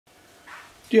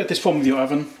You have this problem with your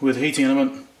oven with the heating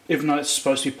element, even though it's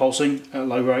supposed to be pulsing at a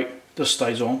low rate, it just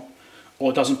stays on,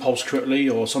 or it doesn't pulse correctly,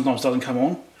 or sometimes doesn't come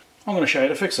on. I'm going to show you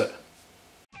how to fix it.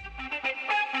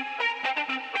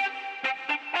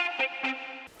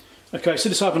 Okay, so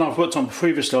this oven I've worked on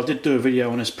previously, I did do a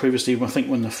video on this previously, I think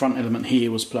when the front element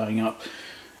here was blowing up.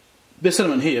 This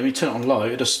element here, when you turn it on low,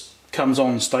 it just comes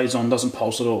on, stays on, doesn't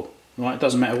pulse at all. Right? It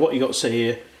doesn't matter what you got to see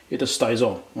here, it just stays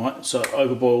on. Right? So it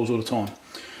overboils all the time.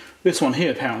 This one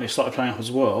here apparently started playing up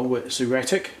as well, where it's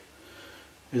erratic.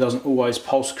 It doesn't always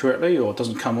pulse correctly, or it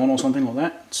doesn't come on or something like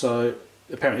that. So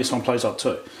apparently this one plays up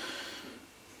too.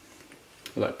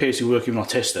 Well, it appears to work even when I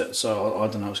test it, so I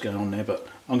don't know what's going on there, but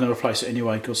I'm going to replace it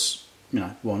anyway because, you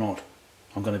know, why not?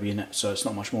 I'm going to be in it, so it's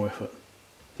not much more effort.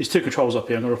 These two controls up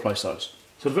here, I'm going to replace those.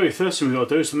 So the very first thing we've got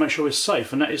to do is to make sure it's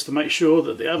safe, and that is to make sure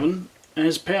that the oven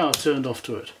has power turned off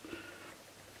to it.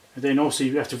 And then obviously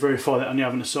you have to verify that on the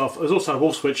oven itself. There's also a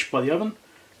wall switch by the oven,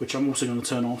 which I'm also going to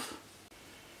turn off.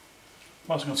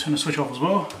 I'm also going to turn the switch off as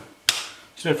well.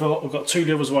 So therefore I've got two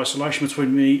levels of isolation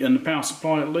between me and the power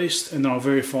supply at least, and then I'll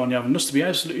verify on the oven just to be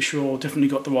absolutely sure I've definitely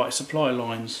got the right supply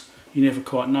lines. You never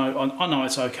quite know. I know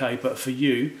it's okay, but for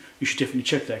you, you should definitely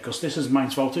check that, because this is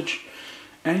mains voltage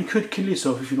and you could kill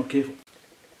yourself if you're not careful.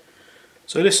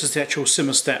 So this is the actual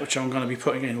simmerstat which I'm going to be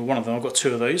putting in, or one of them. I've got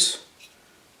two of these.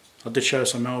 I did show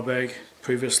some mailbag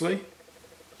previously.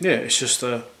 Yeah, it's just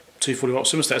a 240 watt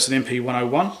simmerstat. It's an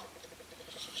MP101.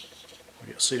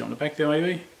 You can see it on the back there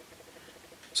maybe.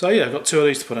 So yeah, I've got two of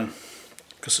these to put in,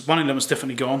 because one element's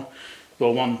definitely gone,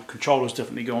 well, one controller's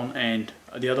definitely gone, and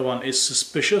the other one is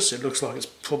suspicious. It looks like it's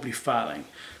probably failing,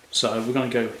 so we're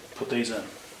going to go put these in.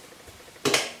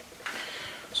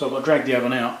 So I've got to drag the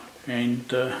oven out and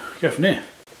go from there.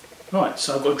 Right,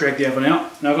 so I've got to drag the oven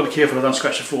out. Now I've got to be careful I don't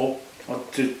scratch the floor. I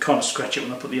did kind of scratch it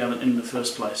when I put the oven in the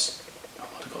first place. I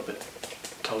might have got a bit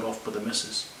told off by the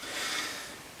missus.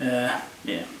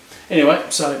 Yeah. Anyway,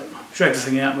 so drag the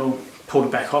thing out, we'll pull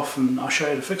it back off and I'll show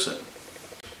you how to fix it.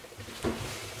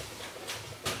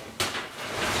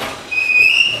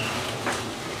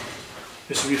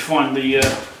 This will be find the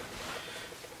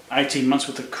 18 months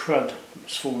worth of crud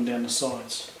that's falling down the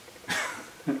sides.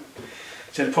 So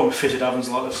they're probably fitted ovens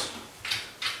like this.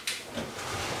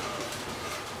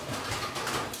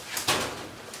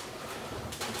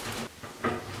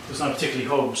 There's no particularly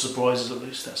horrible surprises, at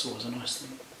least. That's always a nice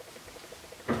thing.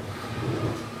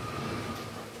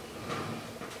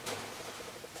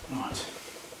 Right.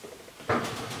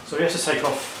 So we have to take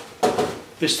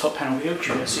off this top panel here, which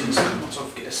you're going to see in a second once I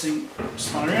get this thing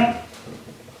spun around.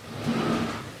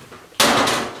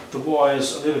 The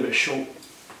wire's a little bit short.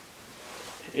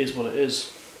 It is what it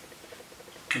is.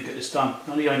 We'll get this done.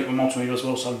 I'm only going to get my multimeter as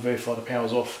well, so I'll verify the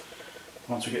power's off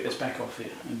once we get this back off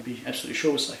here and be absolutely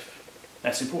sure we're safe.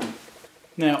 That's important.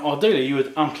 Now ideally you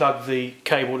would unplug the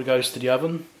cable that goes to the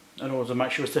oven in order to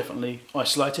make sure it's definitely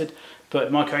isolated, but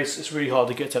in my case it's really hard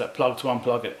to get to that plug to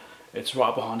unplug it. It's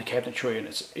right behind the cabinetry and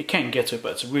it can get to it,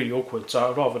 but it's really awkward,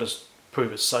 so I'd rather just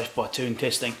prove it's safe by doing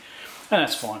testing, and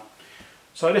that's fine.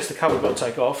 So this is the cover we've got to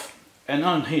take off, and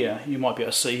on here you might be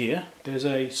able to see here there's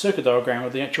a circuit diagram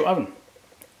of the actual oven.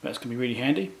 That's going to be really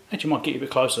handy. Actually might get you a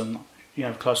bit closer and you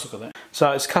have a close look at that.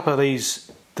 So it's a couple of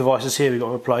these devices here we've got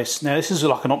to replace. Now this is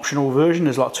like an optional version,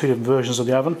 there's like two different versions of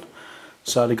the oven.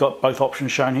 So they've got both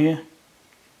options shown here.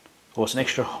 Or it's an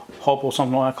extra hob or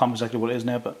something like that, I can't remember exactly what it is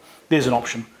now, but there's an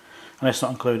option. And that's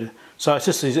not included. So it's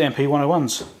just these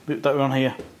MP101s that are on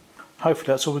here. Hopefully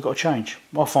that's all we've got to change.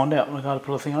 I'll find out when I go to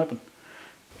pull the thing open.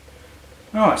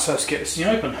 Alright, so let's get this thing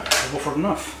open. I've offered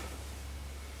enough.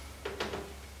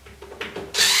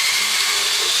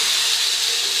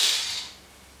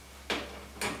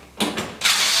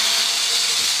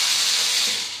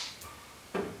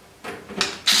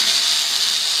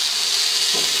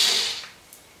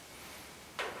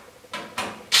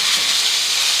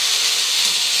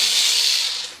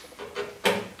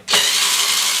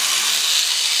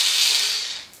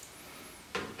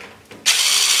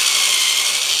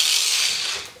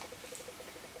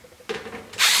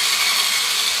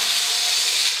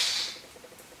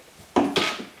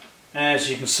 As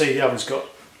you can see, the oven's got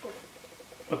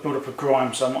a build up of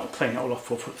grime, so I might clean it all off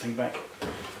before I put the thing back.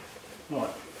 Right,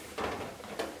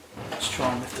 let's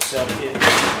try and lift this out of here.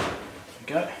 There we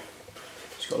go.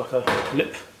 It's got like a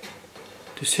lip.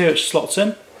 Just here it slots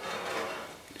in.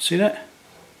 See that?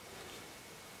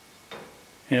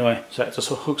 Anyway, so it just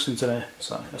sort of hooks into there,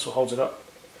 so that's what holds it up.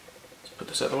 Let's put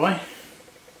this out of the way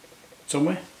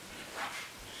somewhere.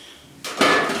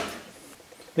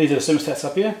 These are the simmerstats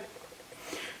up here.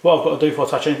 What I've got to do before I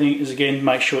touch anything is again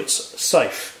make sure it's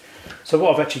safe. So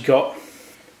what I've actually got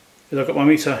is I've got my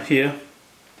meter here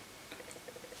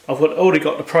already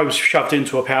got the probes shoved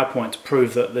into a PowerPoint to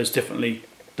prove that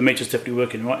the meter's definitely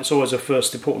working, right? It's always a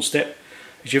first important step,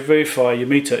 is you verify your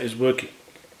meter is working.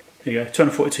 There you go,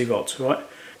 242 volts, right?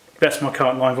 That's my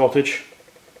current line voltage.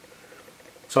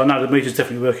 So I know the meter's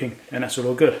definitely working, and that's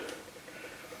all good.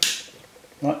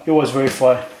 Right, you always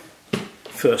verify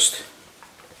first.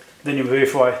 Then you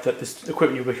verify that this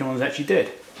equipment you're working on is actually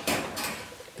dead.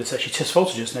 This actually tests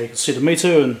voltages. Now you can see the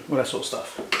meter and all that sort of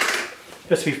stuff.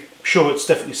 Just to be sure it's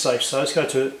definitely safe. So let's go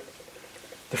to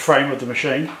the frame of the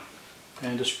machine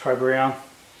and just probe around.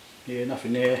 Yeah,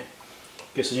 nothing there.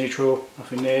 Gets the neutral,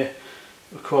 nothing there.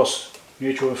 Of course,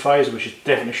 neutral and phase, which should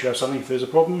definitely show something if there's a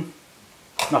problem.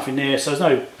 Nothing there, so there's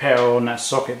no power on that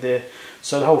socket there.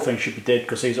 So the whole thing should be dead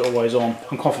because these are always on.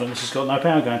 I'm confident this has got no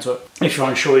power going to it. If you're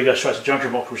unsure, you go straight to the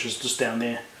junction box, which is just down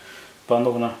there. But I'm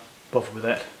not going to bother with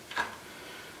that.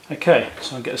 Okay,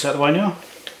 so I'll get this out of the way now.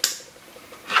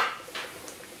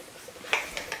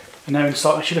 And now we can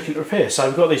start actually looking at repair. So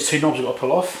we've got these two knobs we've got to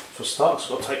pull off for starts.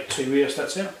 We've got to take two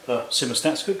rheostats out.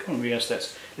 Simmerstats, good, come on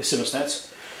rheostats. They're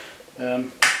simmerstats.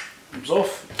 Knobs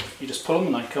off, you just pull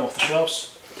them and they come off the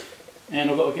shafts. And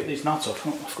I've got to get these nuts off.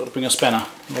 Oh, I've got to bring a spanner.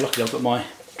 Well, luckily I've got my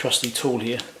trusty tool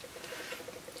here.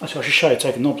 Actually, I should show you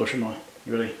taking knobs off, shouldn't I?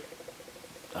 Really?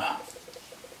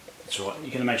 That's alright,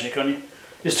 you can imagine it, can't you?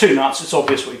 There's two nuts, it's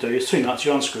obvious what you do. There's two nuts,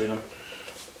 you unscrew them.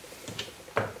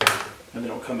 And then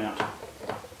it'll come out.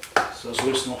 So let's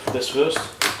loosen off this first.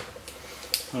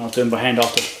 And I'll do them by hand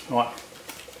after. Right.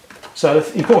 So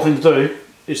the important thing to do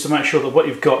is to make sure that what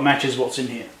you've got matches what's in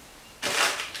here.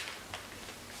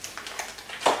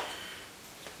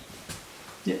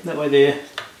 Yep, that way there.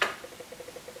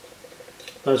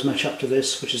 Those match up to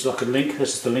this, which is like a link.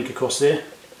 This is the link across there.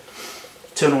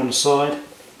 Terminal on the side,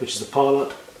 which is the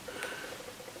pilot.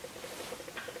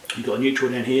 You've got a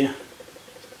neutral down here.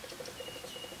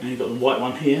 And you've got the white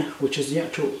one here, which is the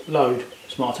actual load.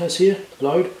 Smart test here,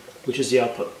 load, which is the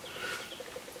output.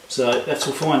 So that's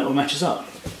all fine, it all matches up.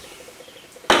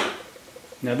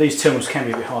 Now these terminals can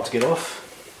be a bit hard to get off.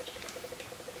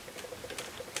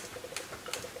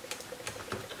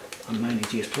 I may need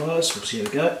to use pliers, we'll see how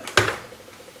we go.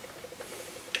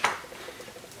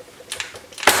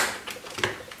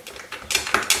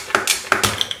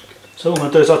 So what I'm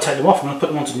going to do is I'll take them off and I'll put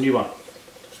them onto the new one.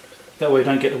 That way you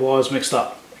don't get the wires mixed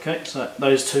up. Okay, so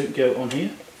those two go on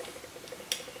here.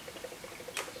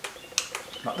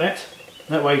 Like that.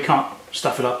 That way you can't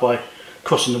stuff it up by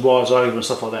crossing the wires over and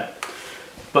stuff like that.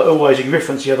 But always you can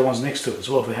reference the other ones next to it as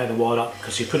well if we have the wired up,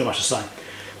 because you're pretty much the same.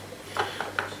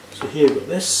 So here we've got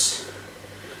this.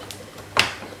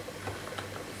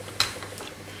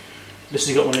 This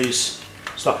has got one of these,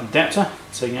 it's like an adapter,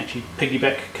 so you can actually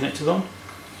piggyback connectors on.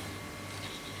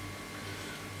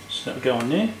 So that will go on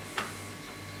there.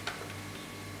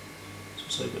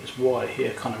 So you've got this wire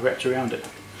here kind of wrapped around it.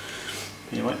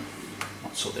 Anyway,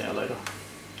 I'll sort that out later.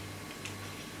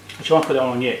 Actually I won't put that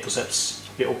on yet because that's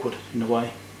a bit awkward in the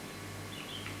way.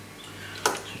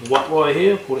 So the white wire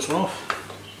here, pull this one off.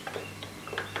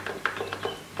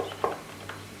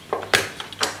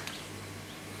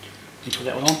 You put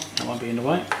that one on, that won't be in the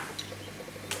way.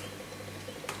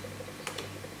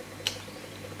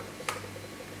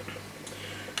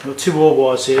 I've got two more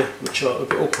wires here which are a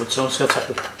bit awkward, so I'm just going to take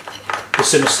the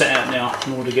simmerstat out now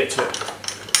in order to get to it.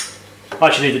 I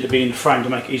actually needed to be in the frame to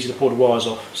make it easy to pull the wires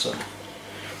off. So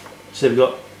we've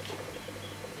got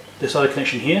this other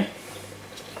connection here,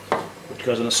 which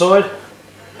goes on the side,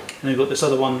 and we've got this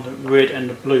other one, the red and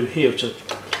the blue here, which are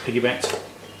piggybacked,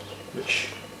 which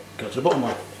go to the bottom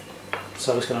one.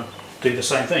 So I'm just going to do the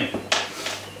same thing.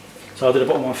 So I'll do the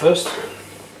bottom one first.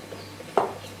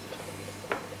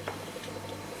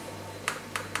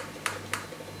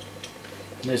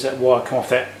 And there's that wire come off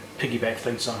that piggyback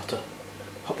thing, so I have to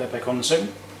pop that back on in a second.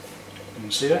 You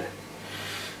can see that.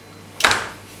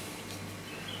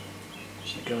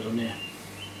 So it goes on there.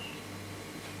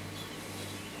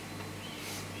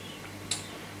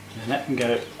 And that can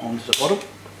go onto the bottom.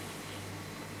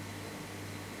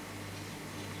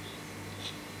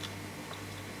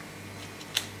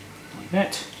 Like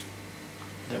that.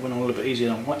 That went on a little bit easier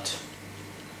than white.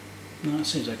 No, it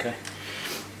seems okay.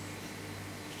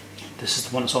 This is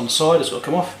the one that's on the side, it's got to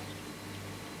come off.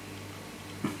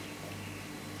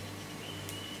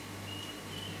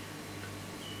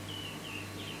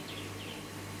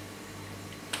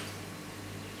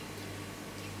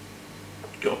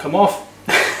 Got to come off.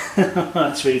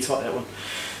 That's really tight, that one.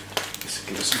 Let's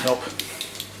give it some help.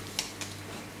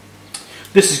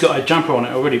 This has got a jumper on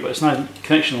it already, but there's no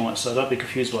connection on it, so don't be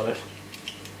confused by that.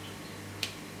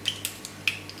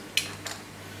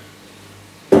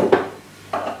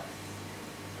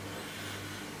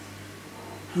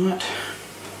 Right,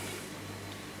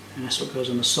 and that's what goes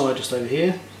on the side just over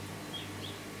here.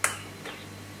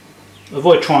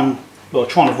 Try and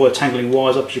avoid tangling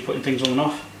wires up as you're putting things on and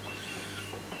off.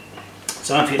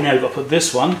 So don't forget now you've got to put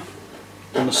this one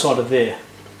on the side of there.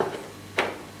 We'll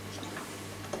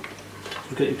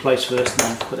get it in place first and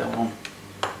then I'll put that one on.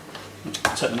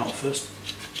 Take the knot off first.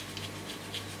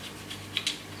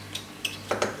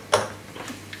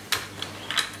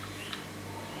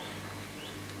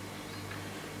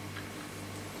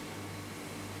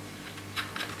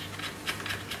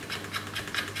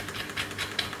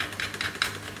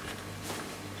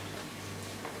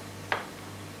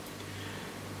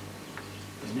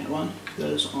 And that one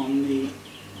goes on the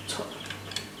top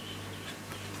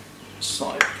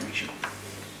side. Make sure.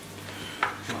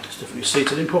 Right, it's definitely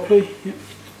seated in properly. Yep.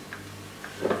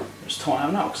 Let's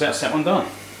tighten that up because that's that one done.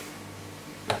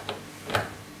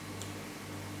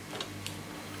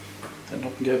 Then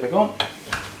I can go back on.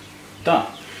 Done.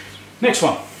 Next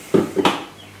one.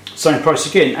 Same process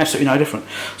again, absolutely no different.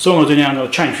 So what I'm going to do now, I'm going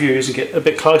to change views and get a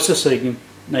bit closer so you can,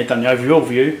 now you've done the overall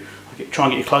view, try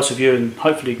and get a closer view and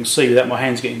hopefully you can see without my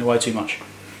hands getting in the way too much.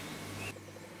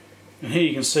 And here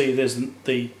you can see there's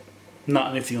the nut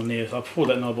and everything on there. So I've pulled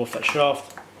that knob off that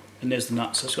shaft and there's the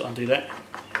nut, so I've got to undo that.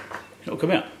 It'll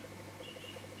come out.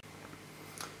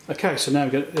 Okay, so now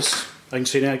we've got this, I can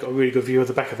see now I've got a really good view of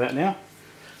the back of that now.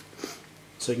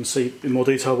 So you can see in more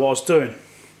detail what I was doing.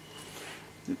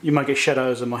 You might get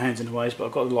shadows and my hands in the ways, but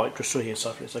I've got the light just through here,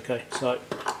 so it's okay. So,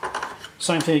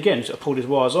 same thing again, just got to pull these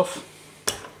wires off.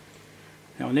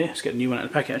 Now on there, let's get a new one out of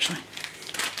the packet actually.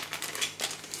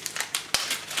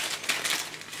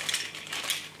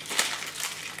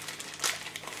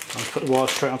 I'll put the wires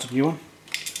straight onto the new one,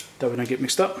 that way they don't get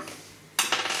mixed up.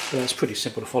 But that's pretty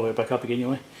simple to follow it back up again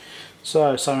anyway.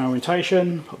 So, same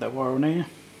orientation, put that wire on there.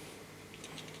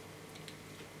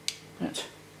 That.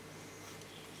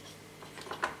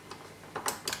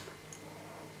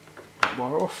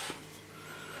 Wire off.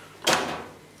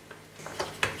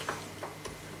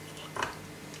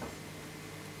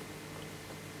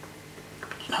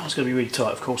 That one's going to be really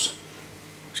tight, of course.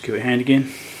 Let's give it a hand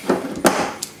again.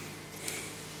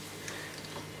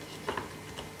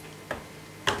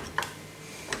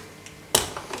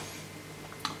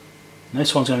 And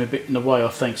this one's going to be a bit in the way, I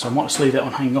think, so I might just leave that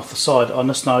one hanging off the side. I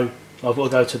just know I've got to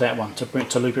go to that one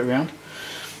to loop it around.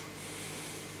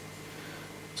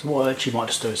 So what I actually might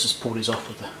just do is just pull these off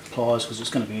with the pliers because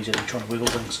it's going to be easier than trying to wiggle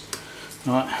things.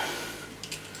 Alright.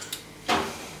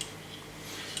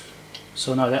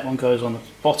 So now that one goes on the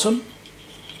bottom.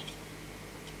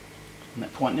 On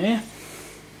that point there.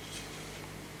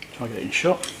 Try and get it in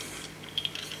shot.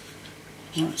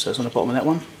 Alright, so it's on the bottom of that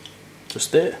one.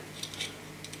 Just there.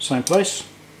 Same place.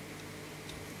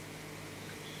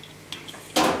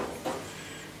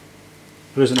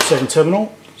 There isn't a second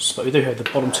terminal, but we do have the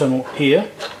bottom terminal here,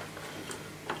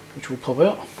 which will pop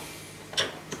out.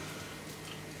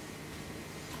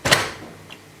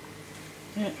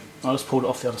 Yeah, I just pulled it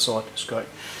off the other side, it's great.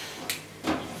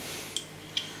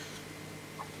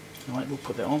 Alright, we'll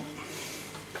put that on.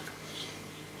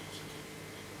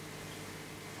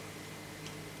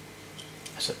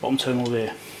 That's that bottom terminal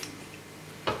there.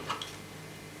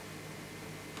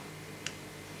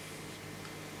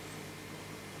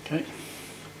 Okay.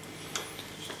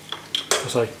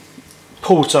 As I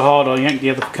pulled so hard, I yanked the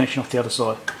other connection off the other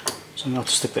side. So I'm going to have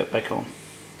to stick that back on.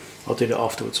 I'll do that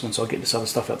afterwards once I get this other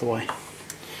stuff out of the way.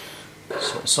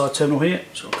 So the side terminal here,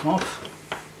 so it'll come off.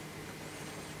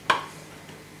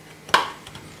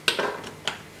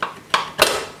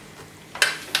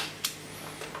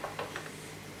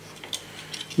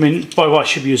 I mean, by the way, I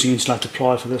should be using insulated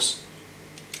ply for this.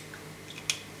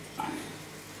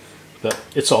 But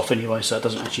it's off anyway, so it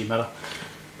doesn't actually matter.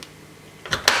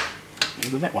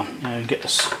 And with that one, now we get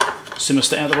this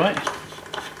simmerstat out of the way.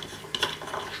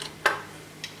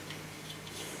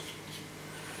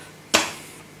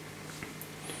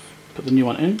 Put the new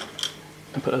one in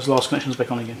and put those last connections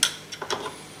back on again.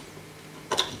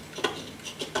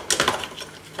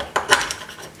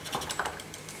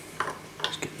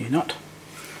 Let's get the new nut.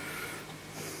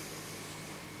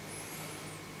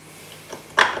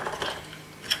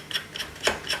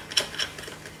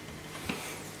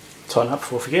 Tighten up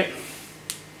before I forget.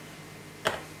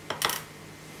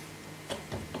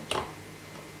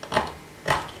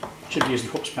 Should be using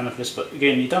hook spanner for this, but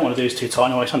again, you don't want to do this too tight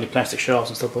anyway, it's only plastic shafts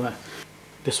and stuff like that.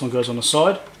 This one goes on the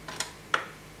side,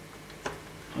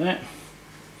 like that.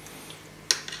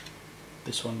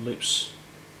 This one loops,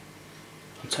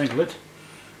 untangle it,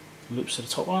 loops to the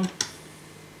top one.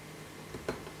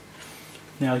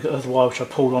 Now I've got the other wire which I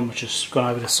pulled on, which has gone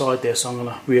over the side there, so I'm going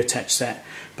to reattach that.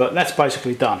 But that's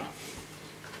basically done.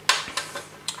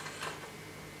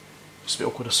 It's a bit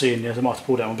awkward to see in there, so I might have to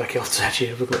pull that one back out to actually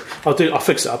have a look. I'll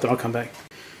fix it up and I'll come back.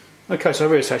 Okay, so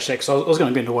I reattached that because I was going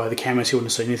to be in the way of the camera so you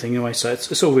wouldn't see anything anyway, so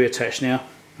it's all reattached now.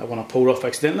 That one I pulled off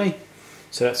accidentally,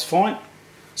 so that's fine.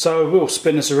 So we'll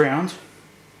spin this around,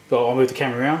 but I'll move the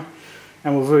camera around,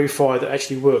 and we'll verify that it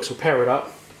actually works. We'll power it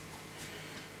up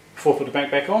before I put the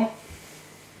back on,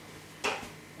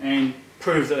 and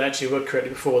prove that it actually worked correctly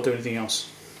before I do anything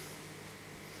else.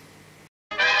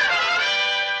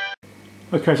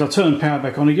 Okay, so I'll turn the power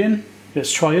back on again.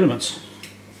 Let's try elements,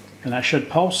 and that should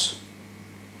pulse.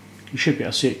 You should be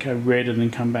able to see it go red and then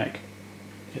come back.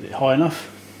 Get it high enough.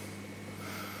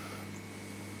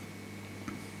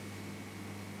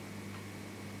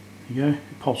 There you go,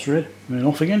 it pulsed red, and then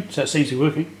off again, so that seems to be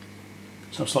working.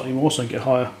 So slightly more so I can get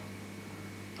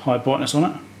higher brightness on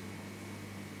it.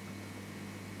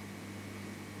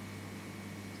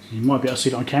 So you might be able to see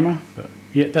it on camera, but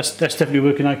yeah, that's definitely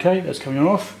working okay. That's coming on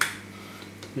off.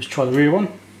 Let's try the rear one.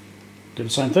 Do the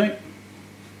same thing.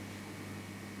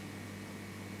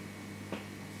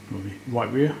 Or the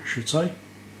right rear, I should say.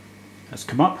 That's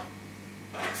come up.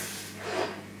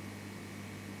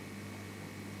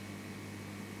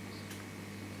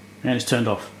 And it's turned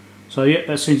off. So yeah,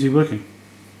 that seems to be working.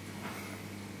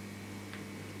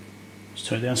 Let's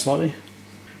turn it down slightly.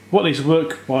 What these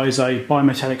work by is a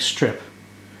bimetallic strip.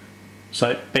 So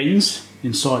it bends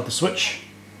inside the switch,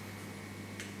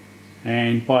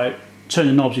 and by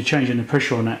turning the knobs you're changing the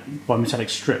pressure on that bimetallic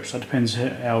strip, so it depends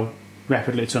how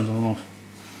rapidly it turns on and off.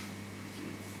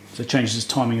 So it changes its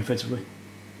timing effectively.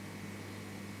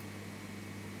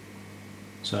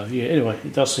 So yeah, anyway,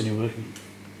 it does seem to be working.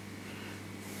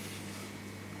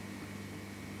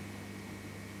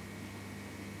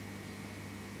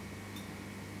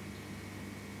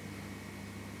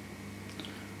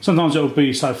 Sometimes it will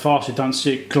be so fast you don't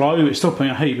see it glow. It's still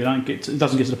putting out heat, but it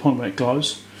doesn't get to the point where it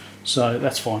glows. So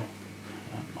that's fine.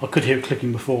 I could hear it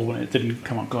clicking before when it didn't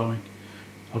come up glowing.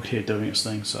 I could hear it doing its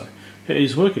thing, so it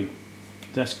is working.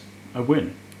 That's a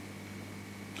win.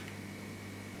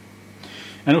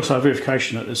 And also a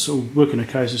verification that it's all working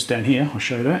okay is down here. I'll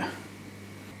show you that.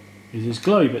 It is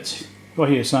glow bits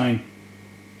right here saying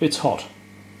it's hot.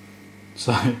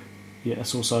 So yeah,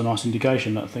 that's also a nice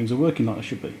indication that things are working like they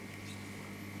should be.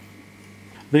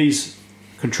 These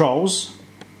controls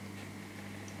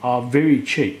are very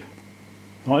cheap.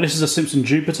 Right, this is a Simpson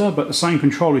Jupiter, but the same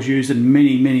control is used in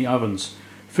many ovens.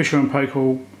 Fisher &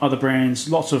 Paykel, other brands,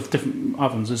 lots of different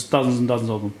ovens. There's dozens and dozens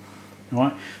of them.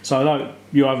 Right, so although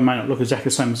your oven may not look exactly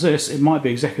the same as this, it might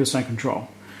be exactly the same control.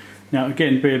 Now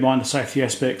again, bear in mind the safety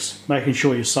aspects, making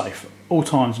sure you're safe. All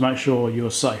times make sure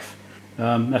you're safe.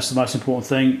 That's the most important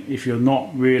thing. If you're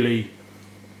not really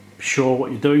sure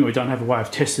what you're doing, or you don't have a way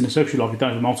of testing the circuitry, like you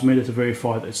don't have a multimeter to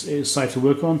verify that it is safe to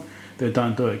work on, then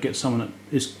don't do it. Get someone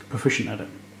that is proficient at it.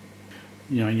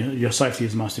 You know, your safety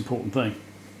is the most important thing.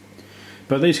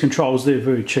 But these controls, they're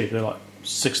very cheap. They're like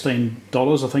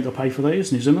 $16, I think I pay for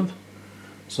these in New Zealand.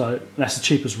 So that's the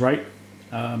cheapest rate.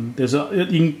 You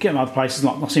can get them other places,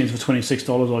 like I've seen for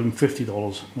 $26 or even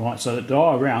 $50. Right, so there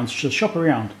are around. Just shop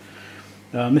around.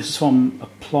 This is from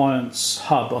Appliance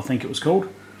Hub, I think it was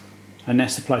called. And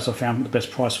that's the place I found the best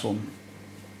price for them.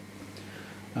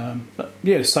 But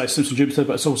yeah, it's Simpson Jupiter,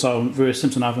 but it's also various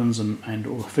Simpson ovens and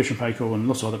all Fisher & Paykel and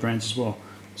lots of other brands as well.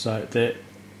 So they're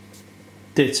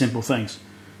dead simple things.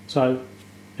 So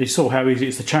you saw how easy it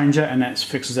is to change it, and that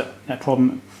fixes that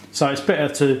problem. So it's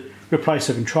better to replace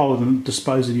a control than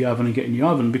dispose of the oven and get a new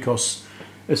oven, because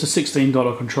it's a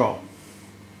 $16 control.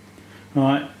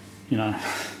 Right? You know,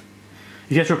 if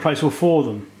you have to replace all four of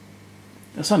them,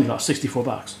 that's only like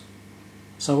 $64.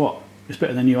 So what? It's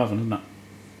better than a new oven, isn't it?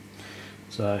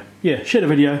 So yeah, share the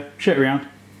video, share it around.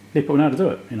 People know how to do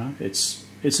it. You know, it's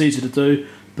easy to do,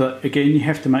 but again, you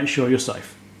have to make sure you're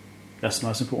safe. That's the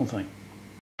most important thing.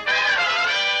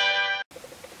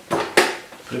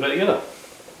 Put it back together.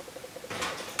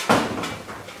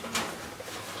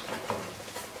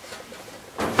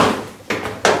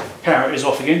 Power is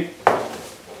off again.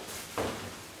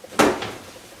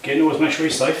 Again, always make sure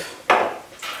you're safe.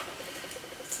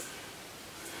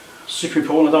 Super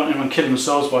important. I don't want anyone killing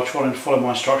themselves by trying to follow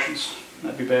my instructions.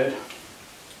 That'd be bad.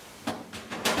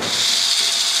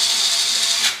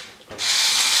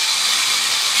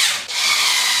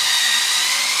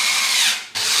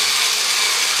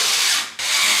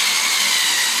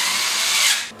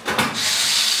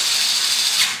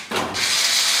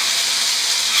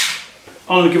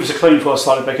 I'm going to give this a clean before I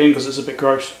slide it back in because it's a bit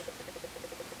gross.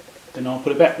 Then I'll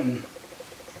put it back and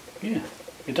yeah,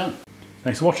 you're done.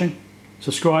 Thanks for watching.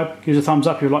 subscribe, give us a thumbs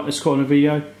up if you like this kind of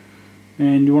video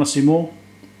and you want to see more.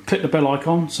 Click the bell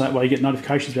icon so that way you get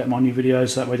notifications about my new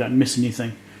videos, so that way you don't miss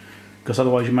anything, because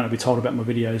otherwise you might not be told about my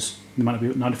videos, you might not be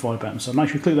notified about them. So make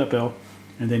sure you click that bell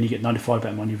and then you get notified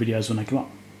about my new videos when they come up.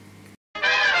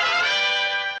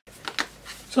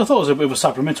 So I thought it was a bit of a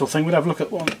supplemental thing. We'd have a look at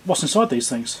what's inside these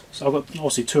things. So I've got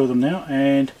obviously two of them now,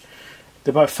 and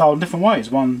they're both fold in different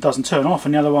ways. One doesn't turn off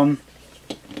and the other one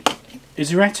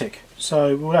is erratic.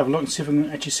 So we'll have a look and see if we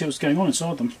can actually see what's going on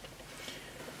inside them.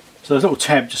 So there's a little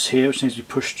tab just here which needs to be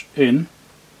pushed in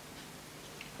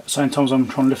at the same time as I'm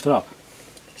trying to lift it up.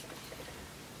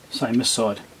 Same this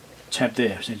side. Tab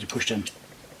there which needs to be pushed in.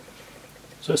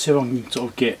 So let's see if I can sort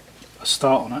of get a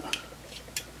start on it.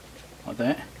 Like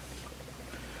that.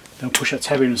 Then I'll push that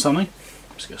tab in or something.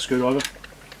 Just get a screwdriver.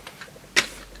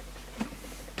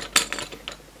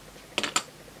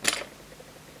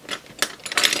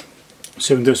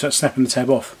 See if I can do is snapping the tab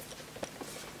off.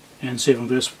 And see if I can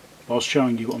do this while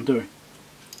showing you what I'm doing.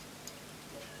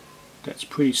 That's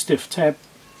pretty stiff tab.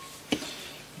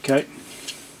 Okay.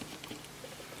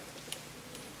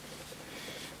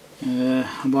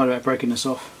 I'm worried about breaking this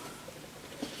off.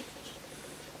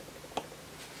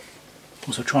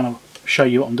 Also trying to show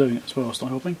you what I'm doing as well, I'll start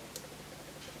helping.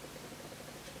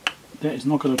 That is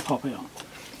not going to pop out.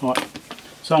 Right,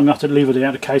 so I'm going to have to lever the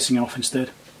outer casing off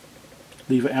instead.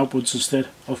 Leave it outwards instead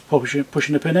of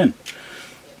pushing the pin in.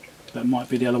 That might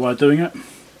be the other way of doing it.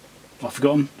 I've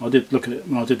forgotten. I did look at it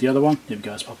when I did the other one. There we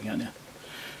go, it's popping out now.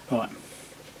 Right,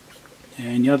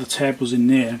 and the other tab was in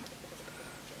there.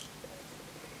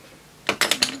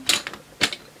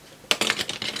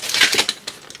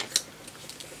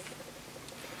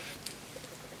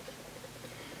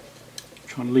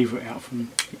 Trying to lever it out from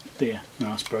there.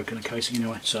 No, it's broken the casing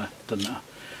anyway, so it doesn't matter.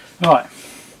 Alright,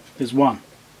 there's one.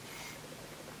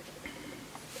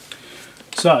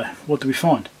 So, what do we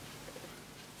find?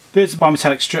 There's a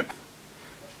bimetallic strip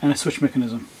and a switch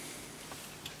mechanism.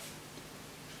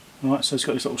 Alright, so it's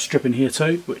got this little strip in here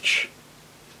too, which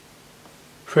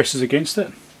presses against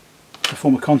it to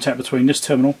form a contact between this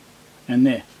terminal and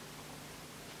there.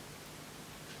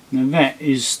 Now that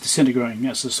is disintegrating,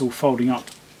 that's just all folding up.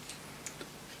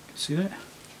 See that?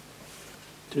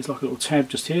 There's like a little tab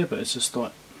just here, but it's just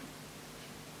like,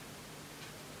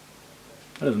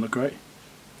 that doesn't look great.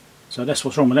 So that's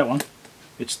what's wrong with that one.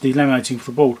 It's delaminating for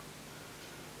the board.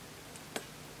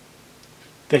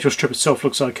 The actual strip itself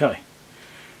looks okay.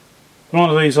 One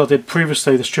of these I did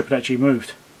previously, the strip had actually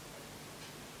moved.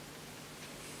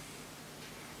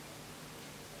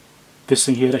 This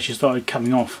thing here had actually started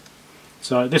coming off.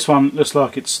 So this one looks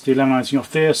like it's delaminating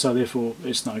off there, so therefore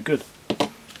it's no good.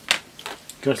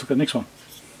 Okay, let's look at the next one.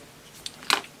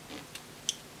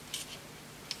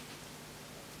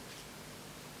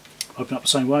 Open up the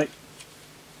same way.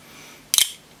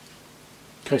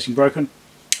 Casing broken.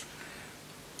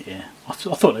 Yeah, I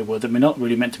thought they were. They're not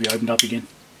really meant to be opened up again.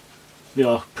 They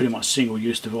are pretty much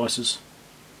single-use devices.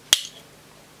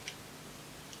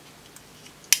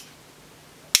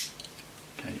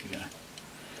 Okay, there we go.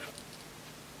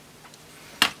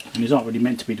 And these aren't really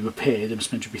meant to be repaired. They're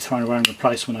just meant to be thrown around and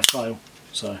replaced when they fail.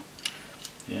 So,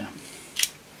 yeah.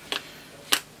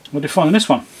 What did you find in this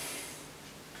one?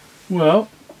 Well,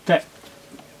 that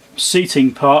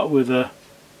seating part with a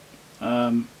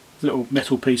little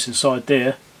metal piece inside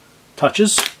there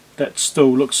touches. That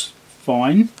still looks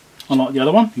fine, unlike the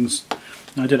other one. You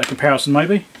can do that comparison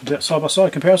maybe, do that side by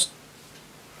side comparison.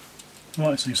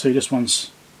 Right, so you can see this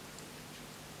one's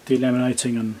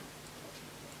delaminating and,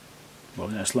 well,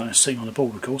 that's like sitting on the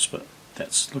board of course, but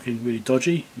that's looking really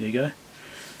dodgy. There you go.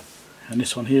 And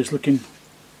this one here is looking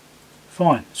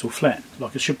fine. It's all flat,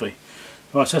 like it should be.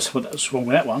 Right, so that's what's wrong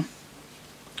with that one.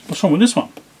 What's wrong with this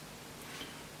one?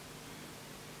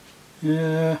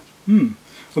 I mean,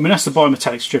 that's the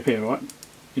bimetallic strip here, right?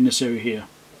 In this area here.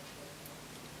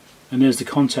 And there's the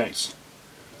contacts.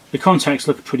 The contacts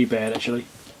look pretty bad actually.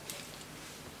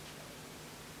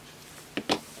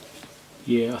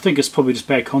 Yeah, I think it's probably just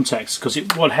bad contacts, because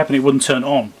what happened, it wouldn't turn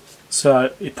on.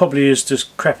 So it probably is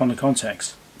just crap on the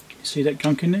contacts. You see that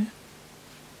gunk in there?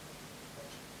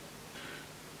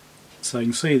 So you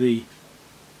can see the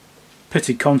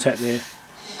pitted contact there.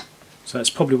 So that's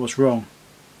probably what's wrong.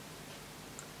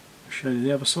 I'll show you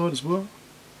the other side as well.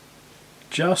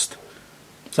 Just.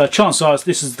 So chances are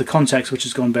this is the contacts which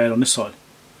has gone bad on this side.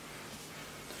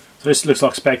 So this looks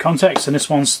like it's bad contacts, and this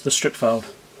one's the strip failed.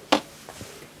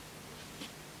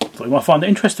 Thought you might find it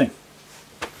interesting.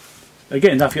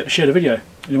 Again, don't forget to share the video.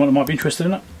 Anyone that might be interested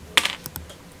in it,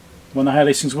 want to know how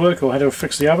these things work or how to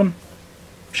fix the oven,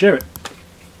 share it.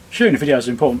 Sharing the videos is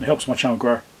important, it helps my channel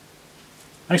grow.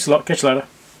 Thanks a lot, catch you later.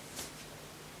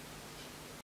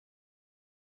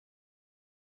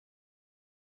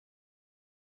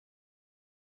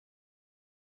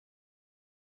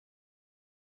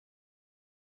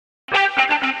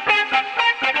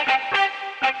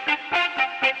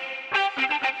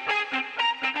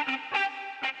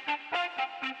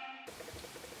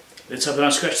 Let's hope I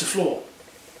don't scratch the floor.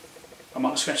 I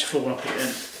might scratch the floor when I put it in.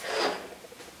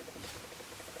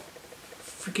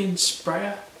 Freaking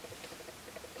sprayer.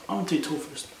 I'm too tall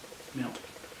for this mount.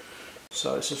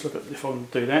 So let's just look at if I can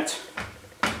do that.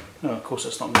 No, of course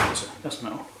that's not metal, is it? That's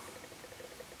metal.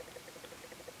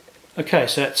 Okay,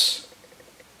 so that's...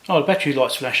 Oh, the battery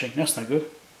light's flashing. That's no good.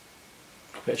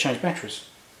 Better change batteries.